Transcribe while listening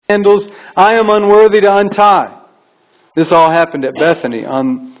sandals I am unworthy to untie. This all happened at Bethany,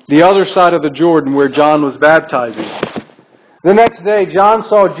 on the other side of the Jordan where John was baptizing. The next day, John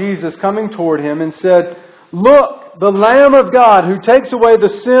saw Jesus coming toward him and said, "Look, the Lamb of God who takes away the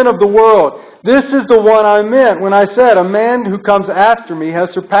sin of the world. This is the one I meant when I said, a man who comes after me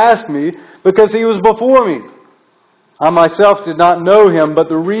has surpassed me because he was before me. I myself did not know him, but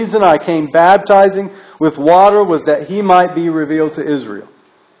the reason I came baptizing with water was that he might be revealed to Israel."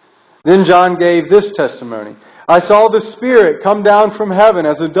 Then John gave this testimony, "I saw the Spirit come down from heaven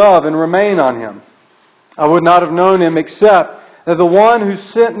as a dove and remain on him. I would not have known him except that the one who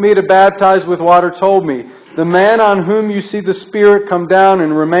sent me to baptize with water told me, 'The man on whom you see the Spirit come down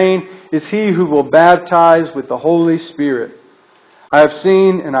and remain is he who will baptize with the Holy Spirit.' I have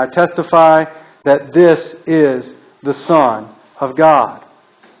seen and I testify that this is the Son of God."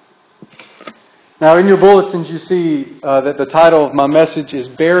 Now in your bulletins you see that the title of my message is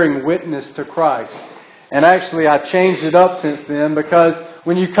Bearing Witness to Christ. And actually I changed it up since then because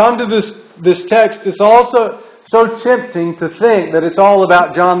when you come to this text, it's also so tempting to think that it's all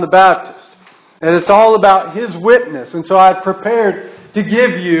about John the Baptist. And it's all about his witness. And so I prepared to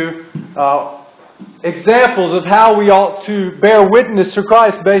give you examples of how we ought to bear witness to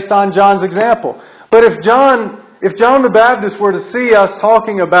Christ based on John's example. But if John the Baptist were to see us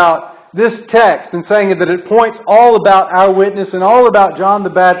talking about this text and saying that it points all about our witness and all about John the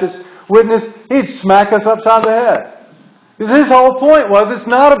Baptist's witness, he'd smack us upside the head. Because his whole point was, it's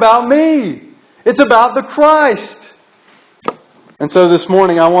not about me. It's about the Christ. And so this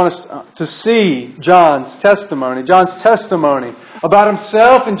morning I want us to see John's testimony about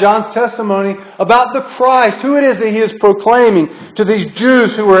himself and John's testimony about the Christ, who it is that he is proclaiming to these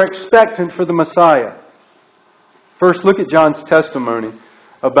Jews who were expectant for the Messiah. First, look at John's testimony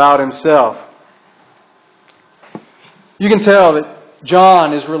about himself. You can tell that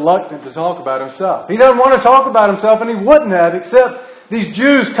John is reluctant to talk about himself. He doesn't want to talk about himself, and he wouldn't have, except these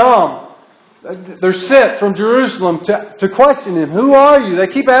Jews come. They're sent from Jerusalem to question him. Who are you? They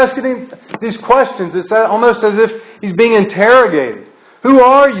keep asking him these questions. It's almost as if he's being interrogated. Who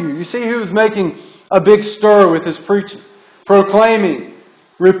are you? You see, he was making a big stir with his preaching, proclaiming,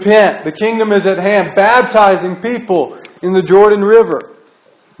 repent, the kingdom is at hand, baptizing people in the Jordan River.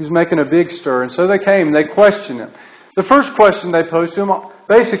 He's making a big stir. And so they came and they questioned him. The first question they posed to him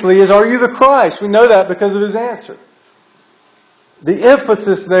basically is, are you the Christ? We know that because of his answer. The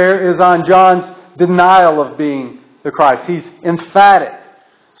emphasis there is on John's denial of being the Christ. He's emphatic.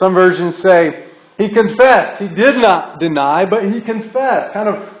 Some versions say he confessed. He did not deny, but he confessed, kind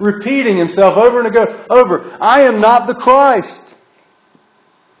of repeating himself over and over. I am not the Christ.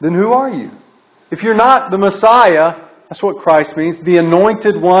 Then who are you? If you're not the Messiah, that's what Christ means, the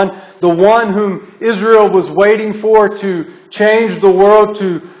anointed one, the one whom Israel was waiting for to change the world,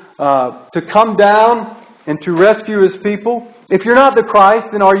 to come down and to rescue his people. If you're not the Christ,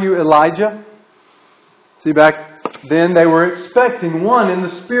 then are you Elijah? See, back then they were expecting one in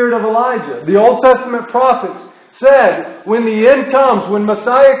the spirit of Elijah. The Old Testament prophets said, when the end comes, when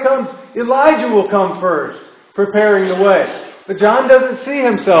Messiah comes, Elijah will come first, preparing the way. But John doesn't see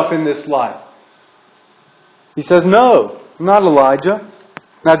himself in this light. He says, no, I'm not Elijah.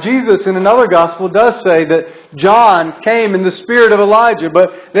 Now Jesus in another gospel does say that John came in the spirit of Elijah, but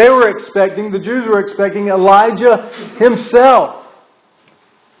the Jews were expecting Elijah himself.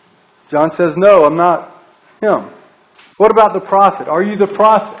 John says, no, I'm not him. What about the prophet? Are you the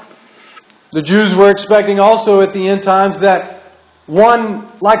prophet? The Jews were expecting also at the end times that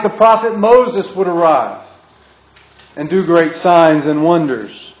one like the prophet Moses would arise and do great signs and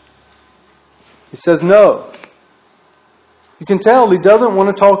wonders. He says, no. You can tell he doesn't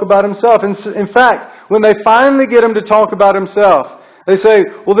want to talk about himself. In fact, when they finally get him to talk about himself, they say,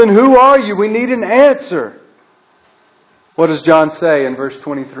 well then who are you? We need an answer. What does John say in verse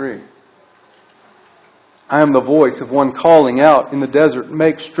 23? I am the voice of one calling out in the desert,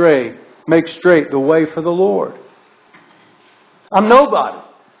 make straight the way for the Lord. I'm nobody.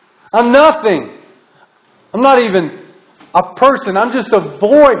 I'm nothing. I'm not even a person. I'm just a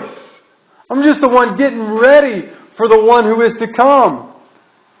voice. I'm just the one getting ready for the one who is to come.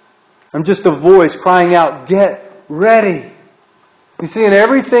 I'm just a voice crying out, get ready. You see, in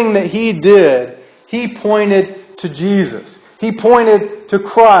everything that he did, he pointed to Jesus. He pointed to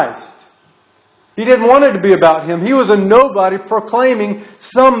Christ. He didn't want it to be about him. He was a nobody proclaiming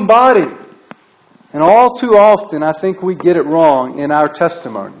somebody. And all too often, I think we get it wrong in our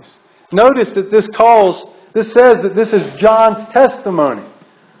testimonies. Notice that this says that this is John's testimony.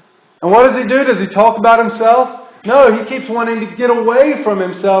 And what does he do? Does he talk about himself? No, he keeps wanting to get away from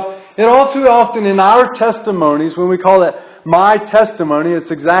himself. And all too often in our testimonies, when we call it my testimony,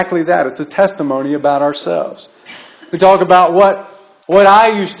 it's exactly that. It's a testimony about ourselves. We talk about what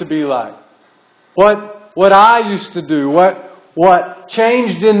I used to be like. What I used to do. What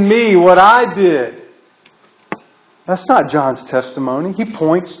changed in me. What I did. That's not John's testimony. He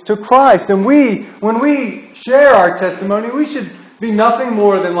points to Christ. And when we share our testimony, we should be nothing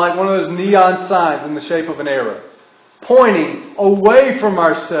more than like one of those neon signs in the shape of an arrow, pointing away from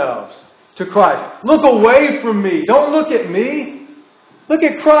ourselves to Christ. Look away from me. Don't look at me. Look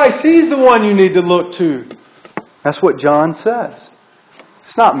at Christ. He's the one you need to look to. That's what John says.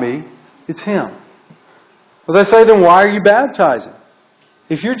 It's not me. It's Him. Well, they say, then why are you baptizing?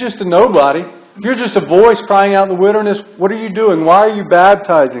 If you're just a nobody, if you're just a voice crying out in the wilderness, what are you doing? Why are you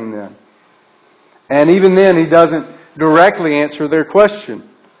baptizing then? And even then, He doesn't directly answer their question.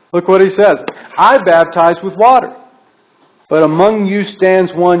 Look what He says. I baptize with water, but among you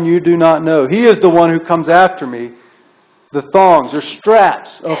stands one you do not know. He is the one who comes after me, the thongs or straps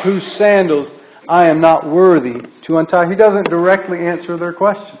of whose sandals I am not worthy to untie. He doesn't directly answer their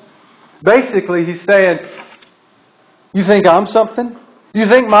question. Basically, He's saying, you think I'm something? You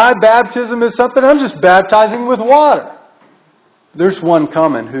think my baptism is something? I'm just baptizing with water. There's one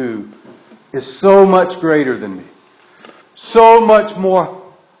coming who is so much greater than me. So much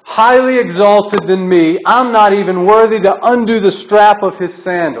more highly exalted than me. I'm not even worthy to undo the strap of His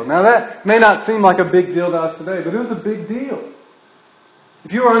sandal. Now that may not seem like a big deal to us today, but it was a big deal.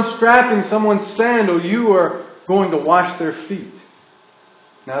 If you are unstrapping someone's sandal, you are going to wash their feet.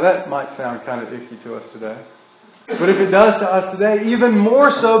 Now that might sound kind of icky to us today. But if it does to us today, even more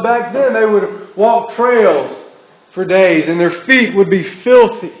so back then, they would walk trails for days and their feet would be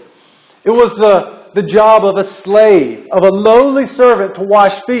filthy. It was the job of a slave, of a lowly servant to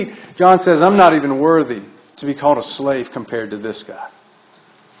wash feet. John says, I'm not even worthy to be called a slave compared to this guy.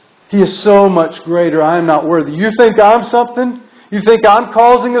 He is so much greater. I am not worthy. You think I'm something? You think I'm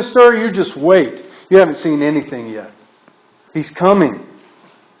causing a stir? You just wait. You haven't seen anything yet. He's coming.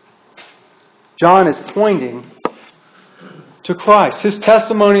 John is pointing to Christ. His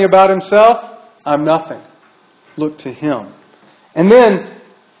testimony about himself, I'm nothing. Look to Him. And then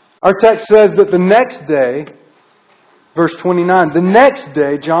our text says that the next day, verse 29, the next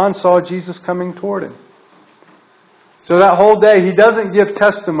day John saw Jesus coming toward him. So that whole day he doesn't give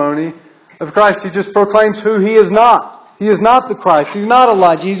testimony of Christ. He just proclaims who He is not. He is not the Christ. He's not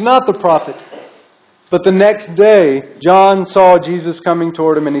Elijah. He's not the prophet. But the next day, John saw Jesus coming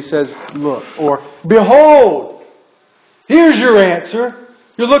toward him and he says, look, or behold, here's your answer.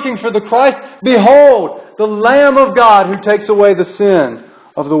 You're looking for the Christ? Behold, the Lamb of God who takes away the sin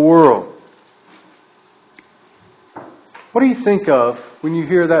of the world. What do you think of when you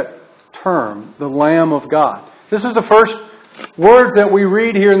hear that term, the Lamb of God? This is the first words that we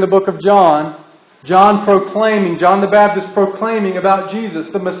read here in the book of John. John the Baptist proclaiming about Jesus,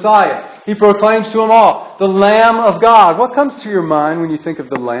 the Messiah. He proclaims to them all, the Lamb of God. What comes to your mind when you think of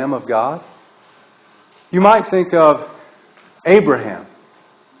the Lamb of God? You might think of Abraham,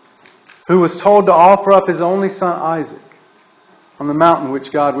 who was told to offer up his only son Isaac on the mountain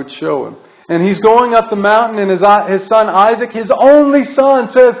which God would show him. And he's going up the mountain and his son Isaac, his only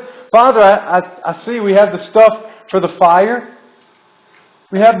son, says, Father, I see we have the stuff for the fire.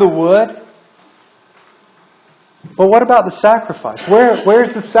 We have the wood. But what about the sacrifice?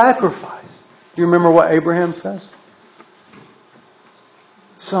 Where's the sacrifice? Do you remember what Abraham says?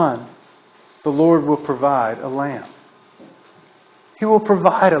 Son, the Lord will provide a lamb. He will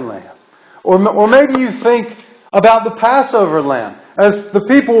provide a lamb. Or maybe you think about the Passover lamb. As the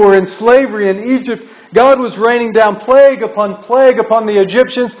people were in slavery in Egypt, God was raining down plague upon the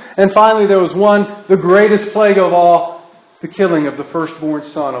Egyptians. And finally there was one, the greatest plague of all, the killing of the firstborn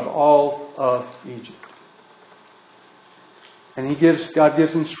son of all of Egypt. And God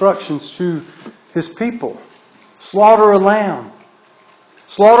gives instructions to His people. Slaughter a lamb.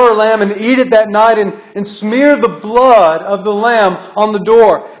 Slaughter a lamb and eat it that night and smear the blood of the lamb on the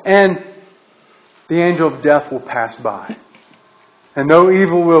door. And the angel of death will pass by. And no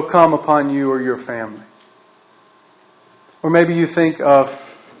evil will come upon you or your family. Or maybe you think of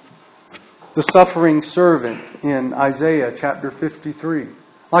the suffering servant in Isaiah chapter 53.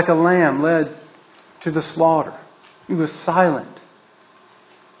 Like a lamb led to the slaughter. He was silent.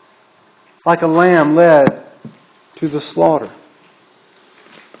 Like a lamb led to the slaughter.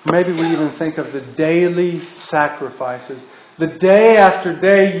 Maybe we even think of the daily sacrifices. The day after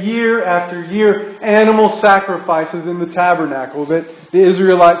day, year after year, animal sacrifices in the tabernacle that the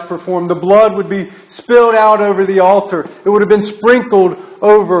Israelites performed. The blood would be spilled out over the altar. It would have been sprinkled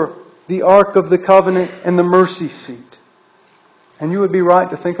over the Ark of the Covenant and the mercy seat. And you would be right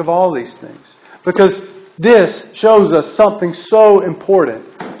to think of all these things. Because This shows us something so important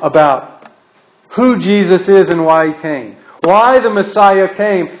about who Jesus is and why He came. Why the Messiah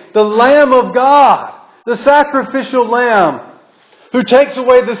came. The Lamb of God, the sacrificial Lamb, who takes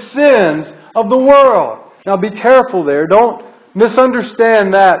away the sins of the world. Now be careful there. Don't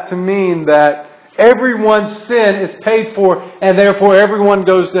misunderstand that to mean that everyone's sin is paid for and therefore everyone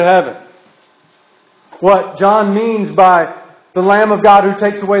goes to heaven. What John means by the Lamb of God who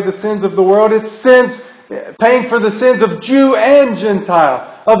takes away the sins of the world, it's sins, paying for the sins of Jew and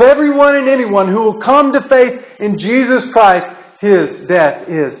Gentile, of everyone and anyone who will come to faith in Jesus Christ. His death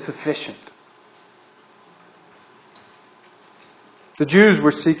is sufficient. The Jews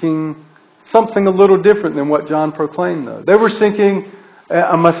were seeking something a little different than what John proclaimed, though. They were seeking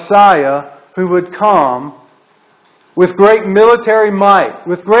a Messiah who would come with great military might,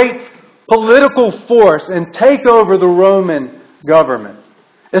 with great political force, and take over the Roman government.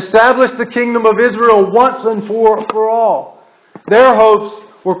 Establish the kingdom of Israel once and for all. Their hopes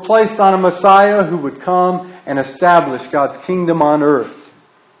were placed on a Messiah who would come and establish God's kingdom on earth.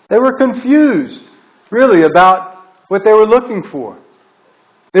 They were confused, really, about what they were looking for.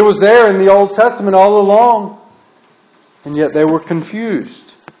 It was there in the Old Testament all along, and yet they were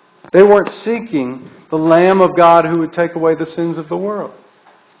confused. They weren't seeking the Lamb of God who would take away the sins of the world.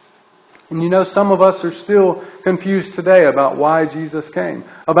 And you know, some of us are still confused today about why Jesus came,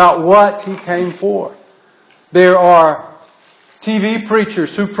 about what He came for. There are TV preachers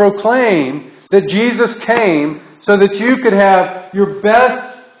who proclaim that Jesus came so that you could have your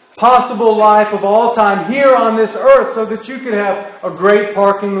best possible life of all time here on this earth, so that you could have a great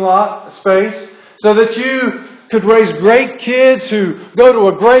parking lot space, so that you could raise great kids who go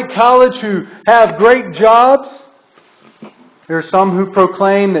to a great college, who have great jobs. There are some who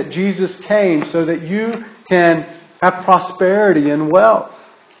proclaim that Jesus came so that you can have prosperity and wealth,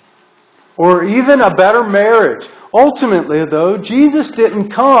 or even a better marriage. Ultimately, though, Jesus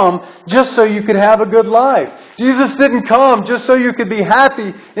didn't come just so you could have a good life. Jesus didn't come just so you could be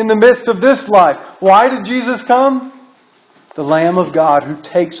happy in the midst of this life. Why did Jesus come? The Lamb of God who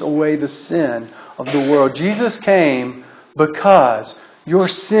takes away the sin of the world. Jesus came because your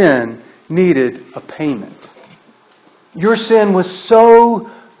sin needed a payment. Your sin was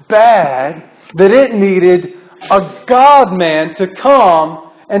so bad that it needed a God-man to come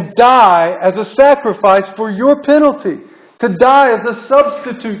and die as a sacrifice for your penalty. To die as a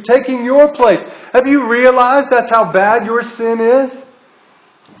substitute, taking your place. Have you realized that's how bad your sin is?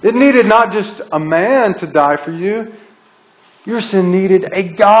 It needed not just a man to die for you. Your sin needed a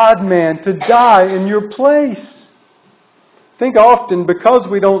God-man to die in your place. I think often, because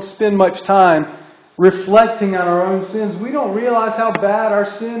we don't spend much time reflecting on our own sins, we don't realize how bad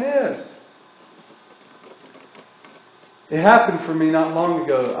our sin is. It happened for me not long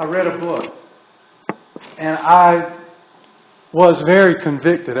ago. I read a book, and I was very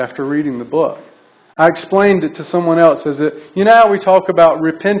convicted after reading the book. I explained it to someone else as you know how we talk about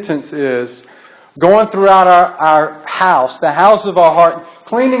repentance is going throughout our house, the house of our heart,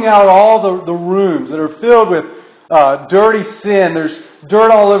 cleaning out all the rooms that are filled with dirty sin. There's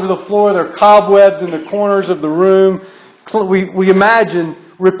dirt all over the floor. There are cobwebs in the corners of the room. We imagine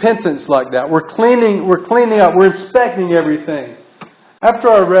repentance like that. We're cleaning up. We're inspecting everything. After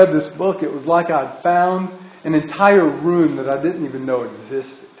I read this book, it was like I'd found an entire room that I didn't even know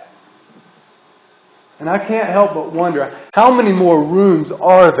existed. And I can't help but wonder, how many more rooms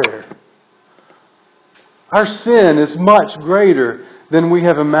are there? Our sin is much greater than we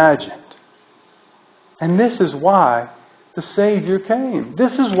have imagined. And this is why the Savior came.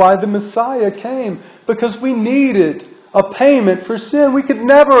 This is why the Messiah came. Because we needed a payment for sin. We could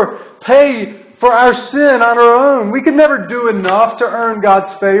never pay for our sin on our own. We could never do enough to earn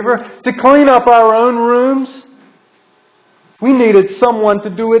God's favor, to clean up our own rooms. We needed someone to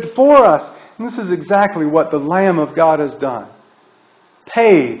do it for us. And this is exactly what the Lamb of God has done.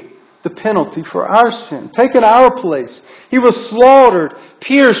 Paid the penalty for our sin. Taken our place. He was slaughtered,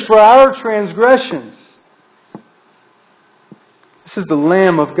 pierced for our transgressions. This is the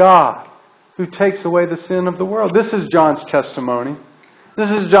Lamb of God who takes away the sin of the world. This is John's testimony. This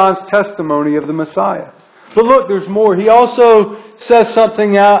is John's testimony of the Messiah. But look, there's more. He also says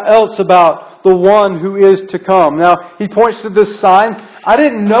something else about the one who is to come. Now, he points to this sign. I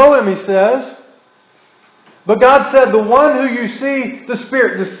didn't know him, he says. But God said, the one who you see the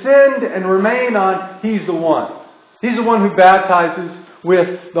Spirit descend and remain on, He's the one. He's the one who baptizes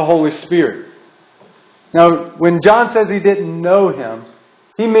with the Holy Spirit. Now, when John says he didn't know Him,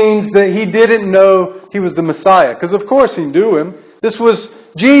 he means that he didn't know He was the Messiah. Because of course he knew Him. This was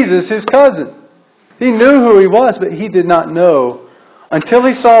Jesus, His cousin. He knew who He was, but he did not know until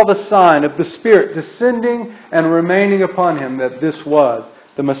he saw the sign of the Spirit descending and remaining upon him, that this was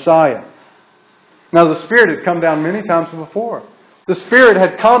the Messiah. Now the Spirit had come down many times before. The Spirit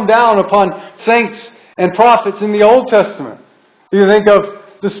had come down upon saints and prophets in the Old Testament. You think of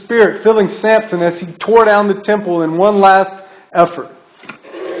the Spirit filling Samson as he tore down the temple in one last effort.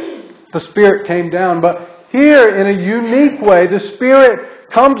 The Spirit came down. But here, in a unique way, the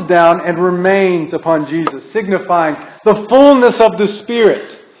Spirit comes down and remains upon Jesus, signifying the fullness of the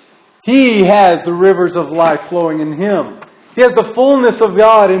Spirit. He has the rivers of life flowing in Him. He has the fullness of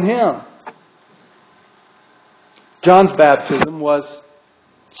God in Him. John's baptism was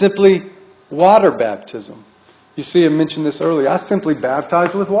simply water baptism. You see, I mentioned this earlier. I simply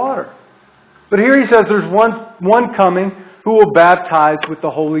baptize with water. But here he says there's one coming who will baptize with the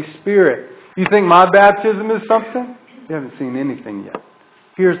Holy Spirit. You think my baptism is something? You haven't seen anything yet.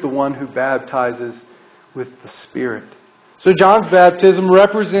 Here's the one who baptizes with the Spirit. So John's baptism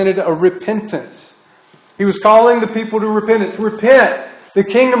represented a repentance. He was calling the people to repentance. Repent! The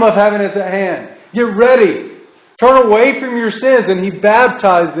kingdom of heaven is at hand. Get ready. Turn away from your sins. And He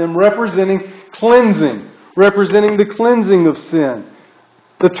baptized them, representing cleansing. Representing the cleansing of sin.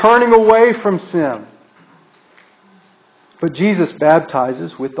 The turning away from sin. But Jesus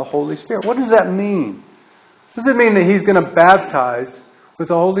baptizes with the Holy Spirit. What does that mean? Does it mean that He's going to baptize with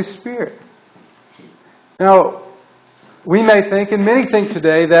the Holy Spirit? Now, we may think, and many think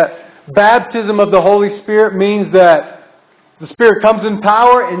today, that baptism of the Holy Spirit means that the Spirit comes in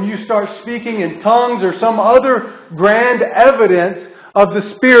power and you start speaking in tongues or some other grand evidence of the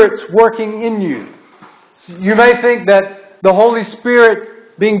Spirit's working in you. You may think that the Holy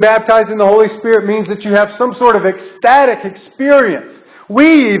Spirit, being baptized in the Holy Spirit, means that you have some sort of ecstatic experience.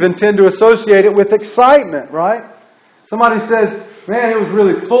 We even tend to associate it with excitement, right? Somebody says, man, it was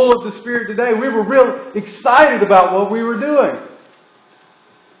really full of the Spirit today. We were real excited about what we were doing.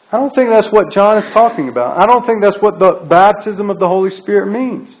 I don't think that's what John is talking about. I don't think that's what the baptism of the Holy Spirit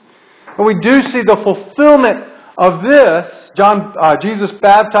means. But we do see the fulfillment of this, Jesus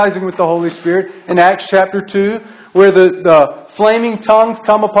baptizing with the Holy Spirit in Acts chapter 2, where the flaming tongues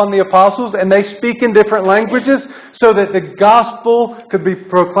come upon the apostles and they speak in different languages so that the gospel could be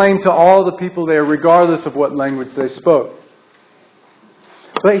proclaimed to all the people there, regardless of what language they spoke.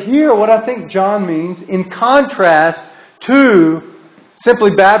 But here, what I think John means, in contrast to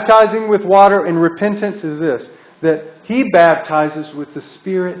simply baptizing with water and repentance, is this: that He baptizes with the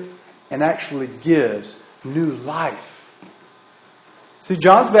Spirit and actually gives new life. See,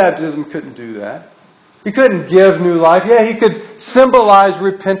 John's baptism couldn't do that. He couldn't give new life. Yeah, he could symbolize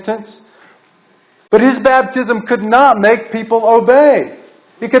repentance. But his baptism could not make people obey.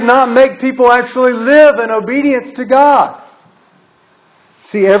 He could not make people actually live in obedience to God.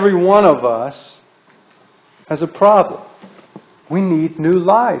 See, every one of us has a problem. We need new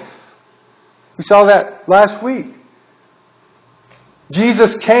life. We saw that last week.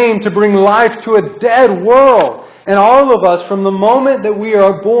 Jesus came to bring life to a dead world. And all of us, from the moment that we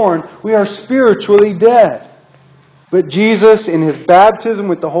are born, we are spiritually dead. But Jesus, in His baptism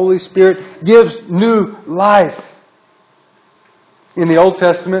with the Holy Spirit, gives new life. In the Old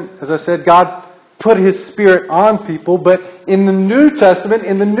Testament, as I said, God put His Spirit on people. But in the New Testament,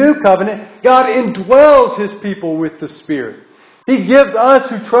 in the New Covenant, God indwells His people with the Spirit. He gives us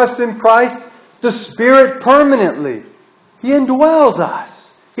who trust in Christ the Spirit permanently. He indwells us.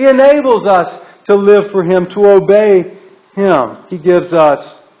 He enables us to live for Him, to obey Him. He gives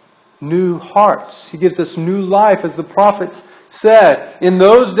us new hearts. He gives us new life, as the prophets said. In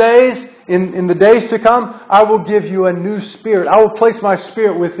those days, in the days to come, I will give you a new spirit. I will place my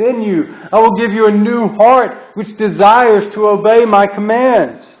Spirit within you. I will give you a new heart which desires to obey my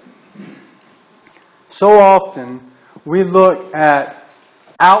commands. So often, we look at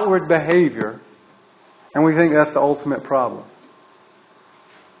outward behavior and we think that's the ultimate problem.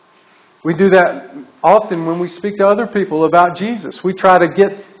 We do that often when we speak to other people about Jesus. We try to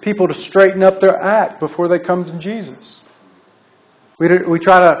get people to straighten up their act before they come to Jesus. We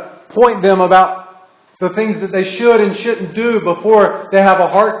try to point them about the things that they should and shouldn't do before they have a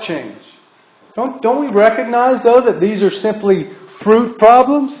heart change. Don't we recognize, though, that these are simply fruit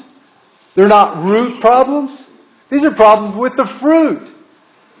problems? They're not root problems. These are problems with the fruit.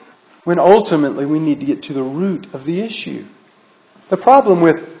 When ultimately we need to get to the root of the issue. The problem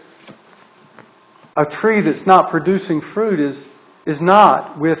with a tree that's not producing fruit is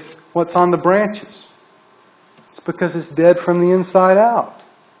not with what's on the branches. It's because it's dead from the inside out.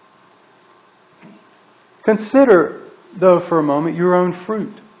 Consider, though, for a moment, your own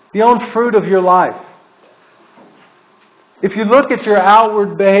fruit. The own fruit of your life. If you look at your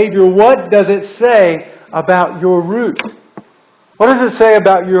outward behavior, what does it say about your root? What does it say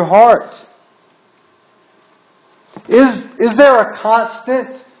about your heart? Is there a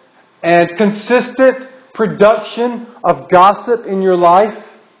constant and consistent production of gossip in your life?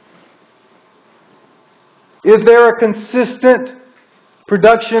 Is there a consistent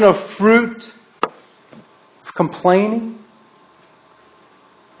production of fruit, of complaining,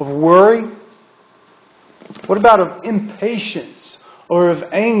 of worry? What about of impatience or of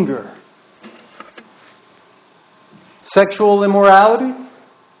anger? Sexual immorality?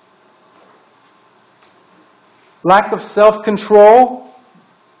 Lack of self-control?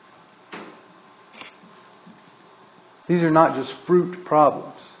 These are not just fruit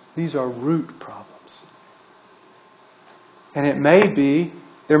problems. These are root problems. And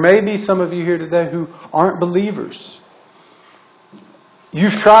there may be some of you here today who aren't believers.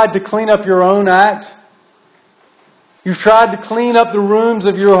 You've tried to clean up your own act. You've tried to clean up the rooms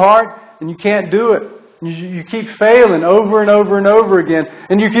of your heart, and you can't do it. You keep failing over and over and over again.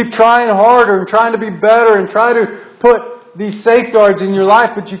 And you keep trying harder and trying to be better and try to put these safeguards in your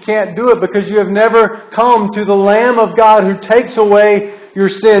life, but you can't do it because you have never come to the Lamb of God who takes away your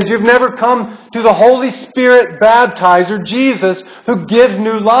sins. You've never come to the Holy Spirit baptizer, Jesus, who gives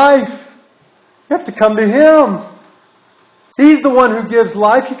new life. You have to come to Him. He's the one who gives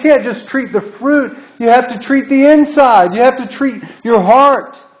life. You can't just treat the fruit. You have to treat the inside. You have to treat your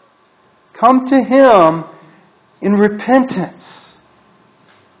heart. Come to Him in repentance.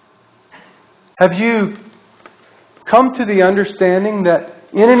 Have you come to the understanding that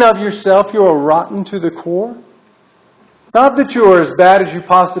in and of yourself you are rotten to the core? Not that you are as bad as you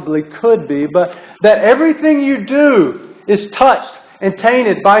possibly could be, but that everything you do is touched and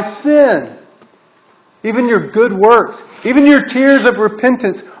tainted by sin. Even your good works, even your tears of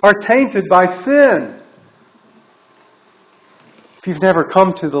repentance are tainted by sin. If you've never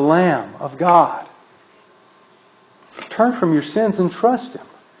come to the Lamb of God, turn from your sins and trust Him.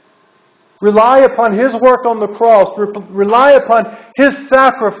 Rely upon His work on the cross. Rely upon His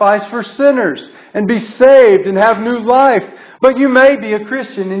sacrifice for sinners and be saved and have new life. But you may be a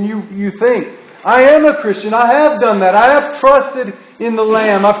Christian and you think, I am a Christian. I have done that. I have trusted in the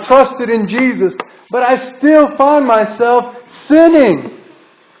Lamb. I've trusted in Jesus. But I still find myself sinning.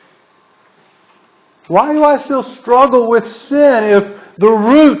 Why do I still struggle with sin if the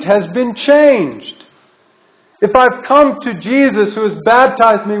root has been changed? If I've come to Jesus who has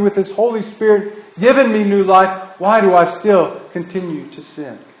baptized me with His Holy Spirit, given me new life, why do I still continue to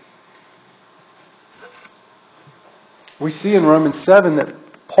sin? We see in Romans 7 that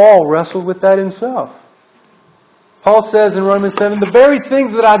Paul wrestled with that himself. Paul says in Romans 7, the very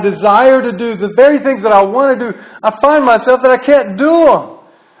things that I desire to do, the very things that I want to do, I find myself that I can't do them.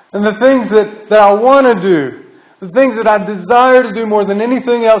 And the things that I want to do, the things that I desire to do more than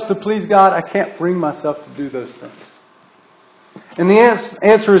anything else to please God, I can't bring myself to do those things. And the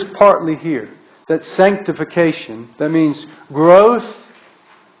answer is partly here. That sanctification, that means growth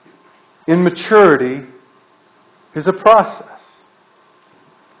in maturity, is a process.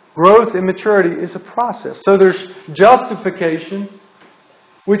 Growth in maturity is a process. So there's justification,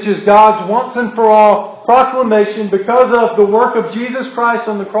 which is God's once and for all proclamation because of the work of Jesus Christ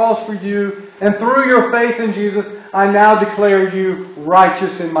on the cross for you, and through your faith in Jesus, I now declare you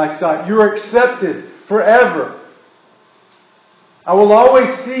righteous in my sight. You are accepted forever. I will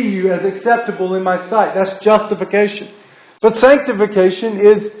always see you as acceptable in my sight. That's justification. But sanctification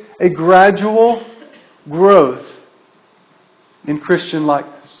is a gradual growth in Christian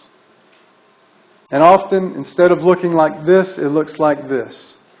likeness. And often, instead of looking like this, it looks like this.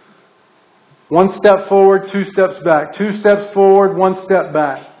 One step forward, two steps back. Two steps forward, one step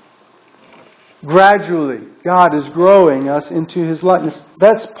back. Gradually, God is growing us into His likeness.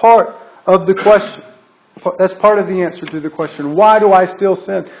 That's part of the question. That's part of the answer to the question, why do I still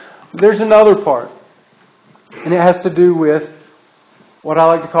sin? There's another part. And it has to do with what I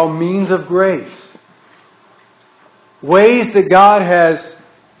like to call means of grace. Ways that God has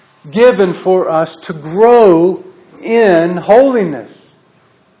given for us to grow in holiness.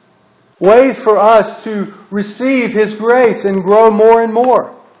 Ways for us to receive His grace and grow more and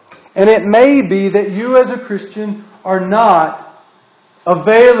more. And it may be that you as a Christian are not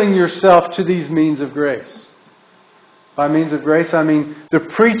availing yourself to these means of grace. By means of grace, I mean the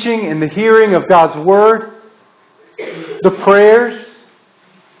preaching and the hearing of God's Word, the prayers,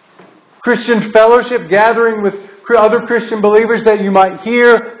 Christian fellowship, gathering with other Christian believers that you might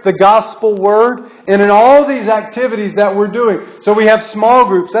hear the gospel word, and in all these activities that we're doing. So we have small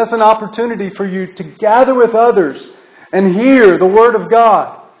groups. That's an opportunity for you to gather with others and hear the Word of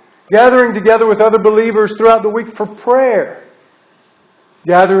God. Gathering together with other believers throughout the week for prayer.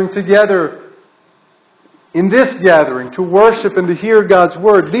 Gathering together in this gathering to worship and to hear God's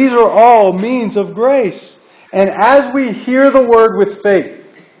Word. These are all means of grace. And as we hear the Word with faith,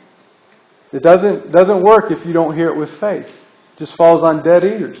 it doesn't work if you don't hear it with faith. It just falls on dead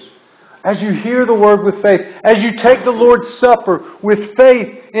ears. As you hear the Word with faith, as you take the Lord's Supper with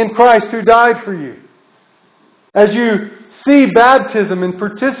faith in Christ who died for you, as you see baptism and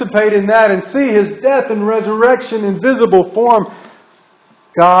participate in that and see His death and resurrection in visible form,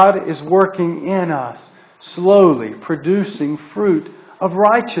 God is working in us, slowly producing fruit of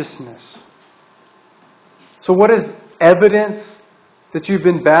righteousness. So what is evidence that you've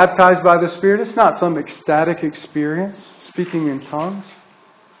been baptized by the Spirit? It's not some ecstatic experience, speaking in tongues.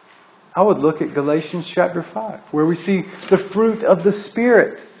 I would look at Galatians chapter 5, where we see the fruit of the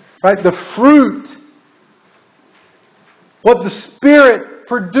Spirit. Right? The fruit. What the Spirit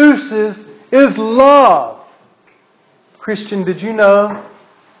produces is love. Christian, did you know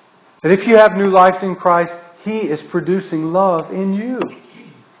that if you have new life in Christ, He is producing love in you?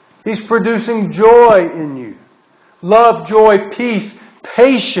 He's producing joy in you. Love, joy, peace,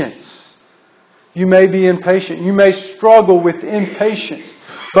 patience. You may be impatient. You may struggle with impatience.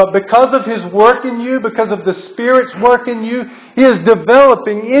 But because of His work in you, because of the Spirit's work in you, He is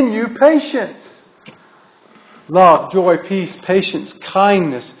developing in you patience. Love, joy, peace, patience,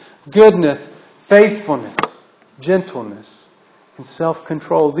 kindness, goodness, faithfulness, gentleness, and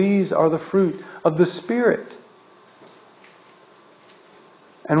self-control. These are the fruit of the Spirit.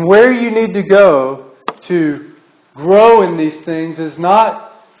 And where you need to go to grow in these things is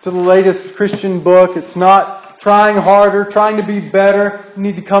not to the latest Christian book. It's not trying harder, trying to be better. You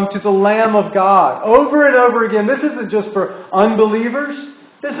need to come to the Lamb of God over and over again. This isn't just for unbelievers.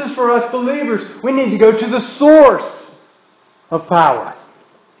 This is for us believers. We need to go to the source of power.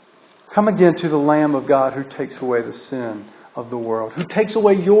 Come again to the Lamb of God who takes away the sin of the world, who takes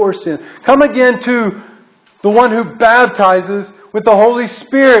away your sin. Come again to the one who baptizes with the Holy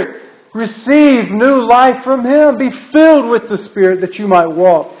Spirit. Receive new life from Him. Be filled with the Spirit that you might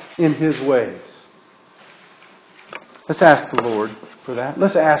walk in His ways. Let's ask the Lord for that.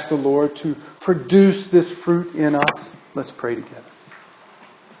 Let's ask the Lord to produce this fruit in us. Let's pray together.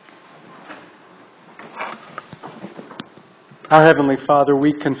 Our Heavenly Father,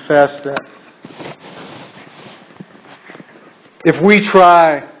 we confess that if we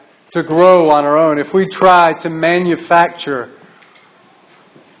try to grow on our own, if we try to manufacture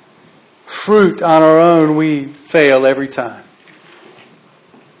fruit on our own, we fail every time.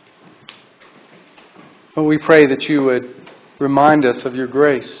 But we pray that you would remind us of your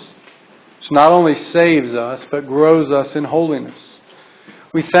grace, which not only saves us, but grows us in holiness.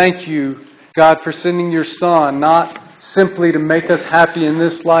 We thank you, God, for sending your Son, not simply to make us happy in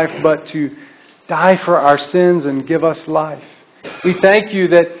this life, but to die for our sins and give us life. We thank you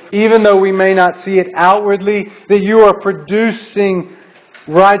that even though we may not see it outwardly, that you are producing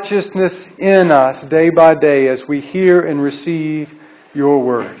righteousness in us day by day as we hear and receive your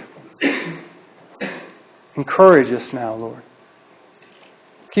word. Encourage us now, Lord.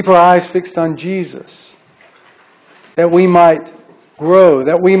 Keep our eyes fixed on Jesus, that we might grow,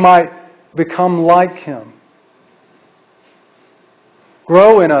 that we might become like Him.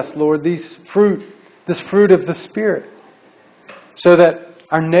 Grow in us, Lord, this fruit of the Spirit, so that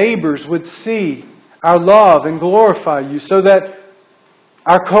our neighbors would see our love and glorify you, so that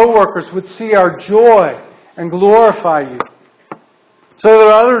our co-workers would see our joy and glorify you, so that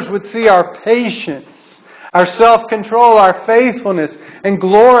others would see our patience, our self-control, our faithfulness, and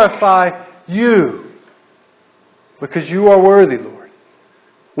glorify you. Because you are worthy, Lord.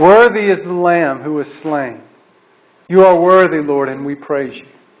 Worthy is the Lamb who was slain. You are worthy, Lord, and we praise you.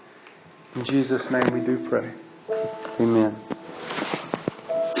 In Jesus' name we do pray. Amen.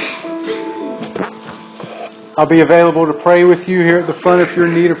 I'll be available to pray with you here at the front if you're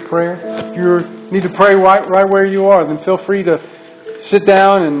in need of prayer. If you need to pray right where you are, then feel free to sit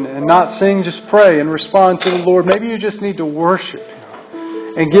down and not sing, just pray and respond to the Lord. Maybe you just need to worship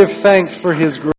Him and give thanks for His grace.